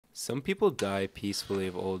Some people die peacefully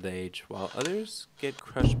of old age, while others get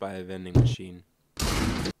crushed by a vending machine.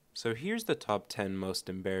 So here's the top 10 most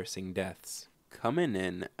embarrassing deaths. Coming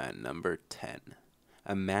in at number 10,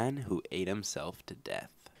 a man who ate himself to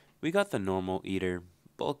death. We got the normal eater,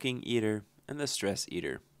 bulking eater, and the stress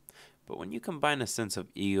eater. But when you combine a sense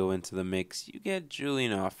of ego into the mix, you get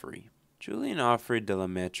Julien Offray. Julien Offray de la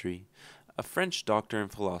Mettrie, a French doctor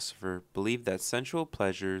and philosopher, believed that sensual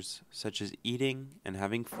pleasures, such as eating and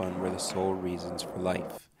having fun, were the sole reasons for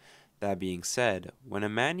life. That being said, when a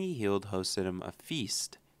man he healed hosted him a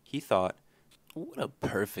feast, he thought, "What a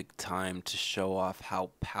perfect time to show off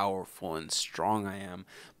how powerful and strong I am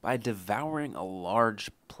by devouring a large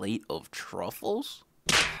plate of truffles?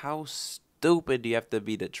 How stupid do you have to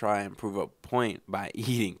be to try and prove a point by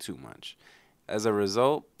eating too much?" As a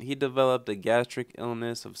result, he developed a gastric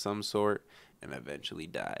illness of some sort and eventually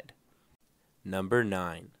died. Number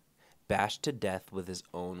 9. Bashed to death with his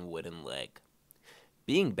own wooden leg.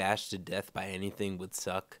 Being bashed to death by anything would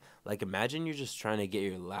suck. Like, imagine you're just trying to get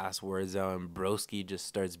your last words out and broski just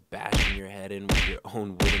starts bashing your head in with your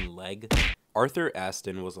own wooden leg. Arthur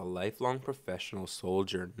Aston was a lifelong professional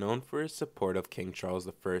soldier known for his support of King Charles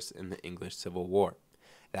I in the English Civil War.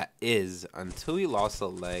 That is, until he lost a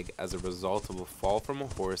leg as a result of a fall from a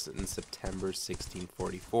horse in September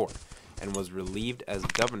 1644, and was relieved as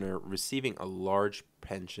governor, receiving a large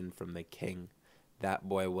pension from the king. That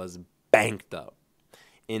boy was banked up.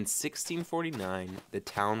 In 1649, the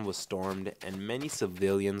town was stormed and many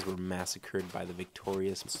civilians were massacred by the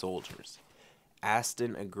victorious soldiers.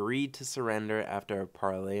 Aston agreed to surrender after a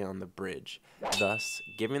parley on the bridge, thus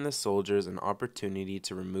giving the soldiers an opportunity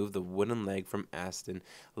to remove the wooden leg from Aston,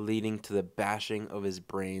 leading to the bashing of his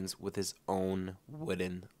brains with his own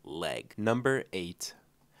wooden leg. Number 8.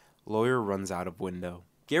 Lawyer runs out of window.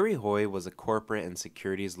 Gary Hoy was a corporate and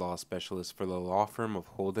securities law specialist for the law firm of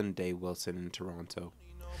Holden Day Wilson in Toronto.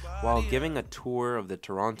 While giving a tour of the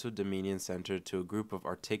Toronto Dominion Center to a group of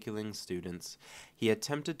articulating students, he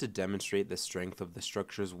attempted to demonstrate the strength of the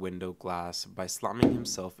structure's window glass by slamming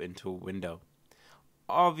himself into a window.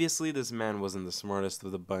 Obviously, this man wasn't the smartest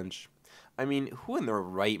of the bunch. I mean, who in their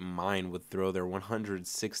right mind would throw their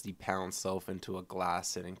 160-pound self into a glass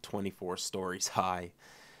sitting 24 stories high?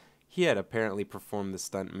 He had apparently performed the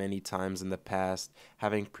stunt many times in the past,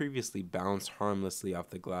 having previously bounced harmlessly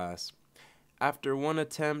off the glass. After one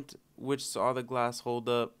attempt, which saw the glass hold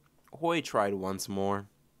up, Hoy tried once more.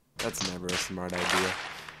 That's never a smart idea.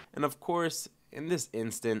 And of course, in this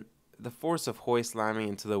instant, the force of Hoy slamming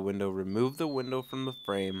into the window removed the window from the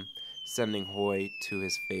frame, sending Hoy to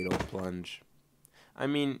his fatal plunge. I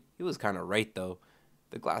mean, he was kind of right though.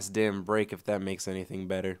 The glass didn't break, if that makes anything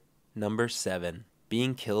better. Number 7.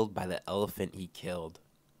 Being killed by the elephant he killed.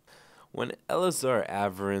 When Eleazar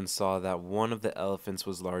Averin saw that one of the elephants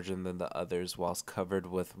was larger than the others whilst covered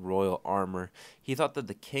with royal armor, he thought that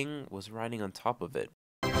the king was riding on top of it.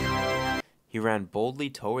 He ran boldly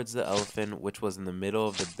towards the elephant, which was in the middle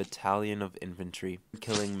of the battalion of infantry,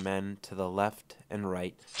 killing men to the left and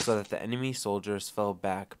right, so that the enemy soldiers fell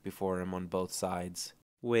back before him on both sides.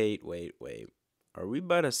 Wait. Are we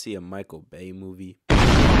about to see a Michael Bay movie?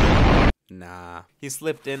 Nah. He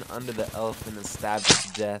slipped in under the elephant and stabbed it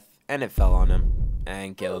to death, and it fell on him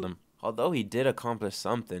and killed him. Although he did accomplish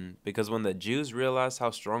something, because when the Jews realized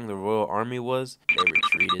how strong the royal army was, they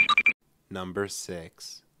retreated. Number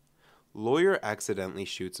 6. Lawyer accidentally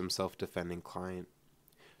shoots himself defending client.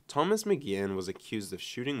 Thomas McGeehan was accused of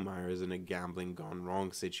shooting Myers in a gambling gone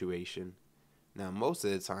wrong situation. Now, most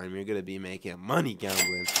of the time, you're going to be making money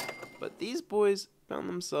gambling, but these boys found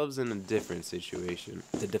themselves in a different situation.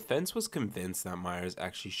 The defense was convinced that Myers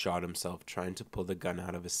actually shot himself trying to pull the gun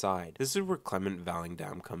out of his side. This is where Clement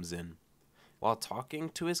Vallandigham comes in. While talking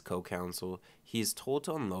to his co-counsel, he is told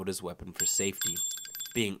to unload his weapon for safety.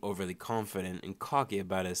 Being overly confident and cocky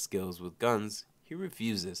about his skills with guns, he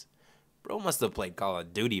refuses. Bro must have played Call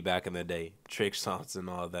of Duty back in the day, trick shots and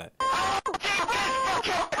all that.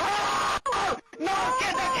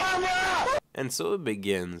 And so it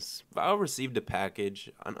begins. Val received a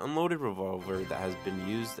package, an unloaded revolver that has been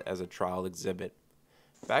used as a trial exhibit.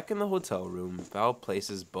 Back in the hotel room, Val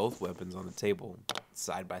places both weapons on the table,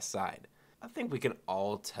 side by side. I think we can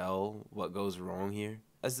all tell what goes wrong here.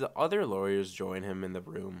 As the other lawyers join him in the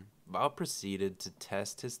room, Val proceeded to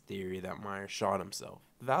test his theory that Myers shot himself.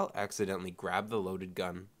 Val accidentally grabbed the loaded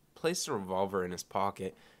gun, placed the revolver in his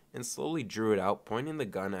pocket, and slowly drew it out, pointing the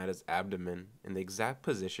gun at his abdomen in the exact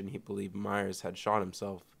position he believed Myers had shot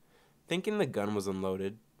himself. Thinking the gun was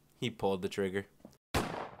unloaded, he pulled the trigger.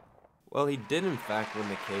 Well, he did in fact win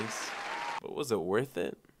the case, but was it worth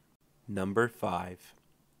it? Number 5.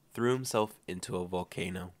 Threw himself into a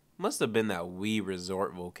volcano. Must have been that wee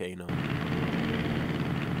resort volcano.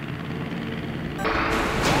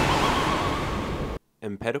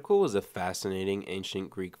 Empedocles was a fascinating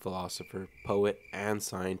ancient Greek philosopher, poet, and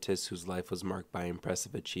scientist whose life was marked by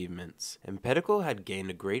impressive achievements. Empedocles had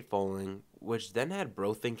gained a great following, which then had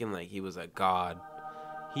bro thinking like he was a god.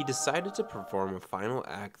 He decided to perform a final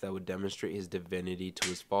act that would demonstrate his divinity to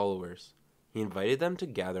his followers. He invited them to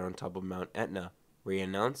gather on top of Mount Etna, where he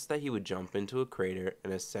announced that he would jump into a crater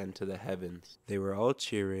and ascend to the heavens. They were all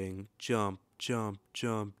cheering, "Jump, jump,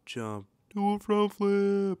 jump, jump. Do a front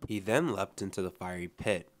flip." He then leapt into the fiery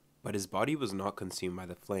pit, but his body was not consumed by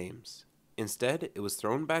the flames. Instead, it was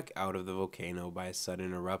thrown back out of the volcano by a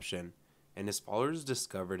sudden eruption, and his followers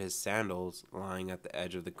discovered his sandals lying at the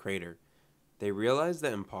edge of the crater. They realized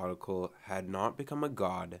that Empedocles had not become a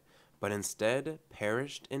god, but instead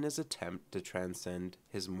perished in his attempt to transcend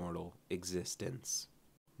his mortal existence.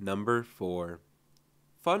 Number 4.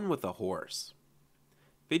 Fun with a horse.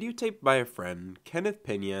 Videotaped by a friend, Kenneth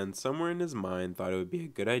Pinion somewhere in his mind thought it would be a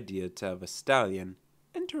good idea to have a stallion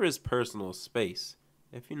enter his personal space,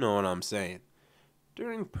 if you know what I'm saying.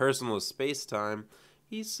 During personal space time,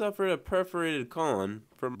 he suffered a perforated colon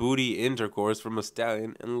from booty intercourse from a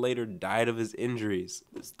stallion and later died of his injuries.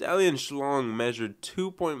 The stallion schlong measured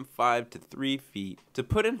 2.5 to 3 feet. To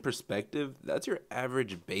put in perspective, that's your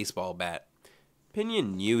average baseball bat.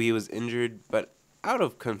 Pinion knew he was injured, but out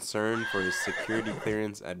of concern for his security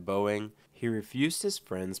clearance at Boeing, he refused his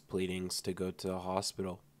friend's pleadings to go to the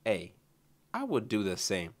hospital. Hey, I would do the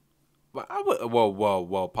same. But I would,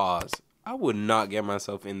 pause. I would not get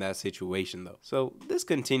myself in that situation though. So this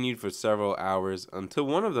continued for several hours until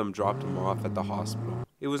one of them dropped him off at the hospital.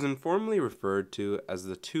 It was informally referred to as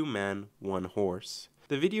the 2-man, 1 horse.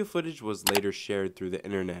 The video footage was later shared through the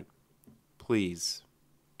internet. Please,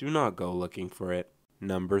 do not go looking for it.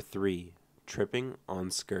 Number 3. Tripping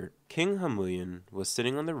on skirt. King Hamuyan was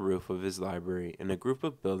sitting on the roof of his library in a group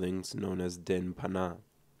of buildings known as Din Pana.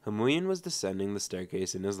 Hamuyan was descending the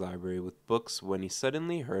staircase in his library with books when he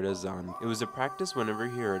suddenly heard a zan. It was a practice whenever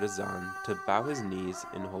he heard a zan to bow his knees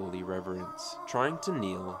in holy reverence. Trying to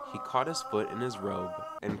kneel, he caught his foot in his robe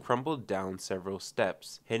and crumbled down several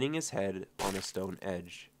steps, hitting his head on a stone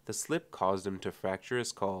edge. The slip caused him to fracture his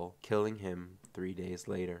skull, killing him 3 days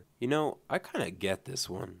later. You know, I kind of get this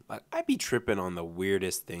one. Like, I be tripping on the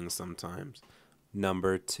weirdest things sometimes.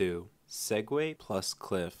 Number 2. Segway plus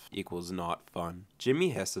cliff equals not fun.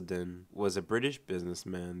 Jimmy Heselden was a British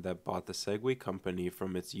businessman that bought the Segway company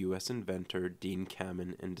from its US inventor Dean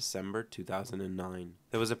Kamen in December 2009.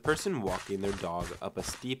 There was a person walking their dog up a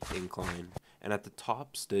steep incline, and at the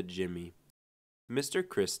top stood Jimmy. Mr.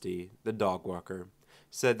 Christie, the dog walker,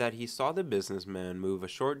 said that he saw the businessman move a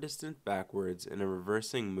short distance backwards in a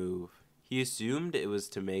reversing move. He assumed it was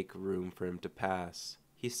to make room for him to pass.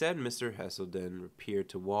 He said Mr. Heselden appeared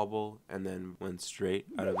to wobble and then went straight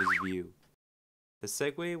out of his view. The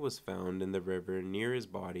Segway was found in the river near his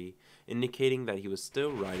body, indicating that he was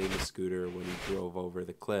still riding the scooter when he drove over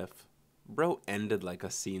the cliff. Bro ended like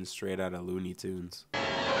a scene straight out of Looney Tunes.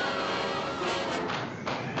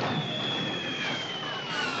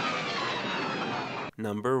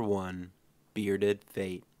 Number 1. Bearded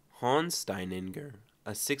Fate. Hans Steininger,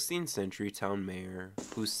 a 16th century town mayor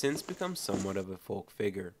who's since become somewhat of a folk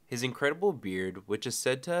figure. His incredible beard, which is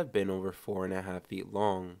said to have been over 4.5 feet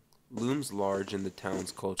long, looms large in the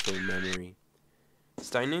town's cultural memory.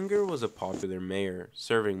 Steininger was a popular mayor,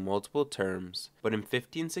 serving multiple terms, but in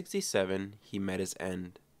 1567 he met his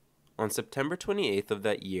end. On September 28th of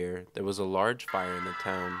that year, there was a large fire in the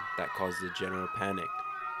town that caused a general panic.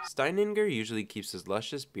 Steininger usually keeps his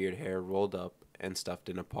luscious beard hair rolled up and stuffed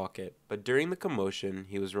in a pocket, but during the commotion,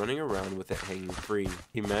 he was running around with it hanging free.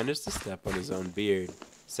 He managed to step on his own beard,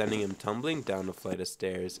 sending him tumbling down a flight of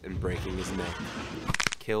stairs and breaking his neck.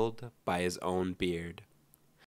 Killed by his own beard.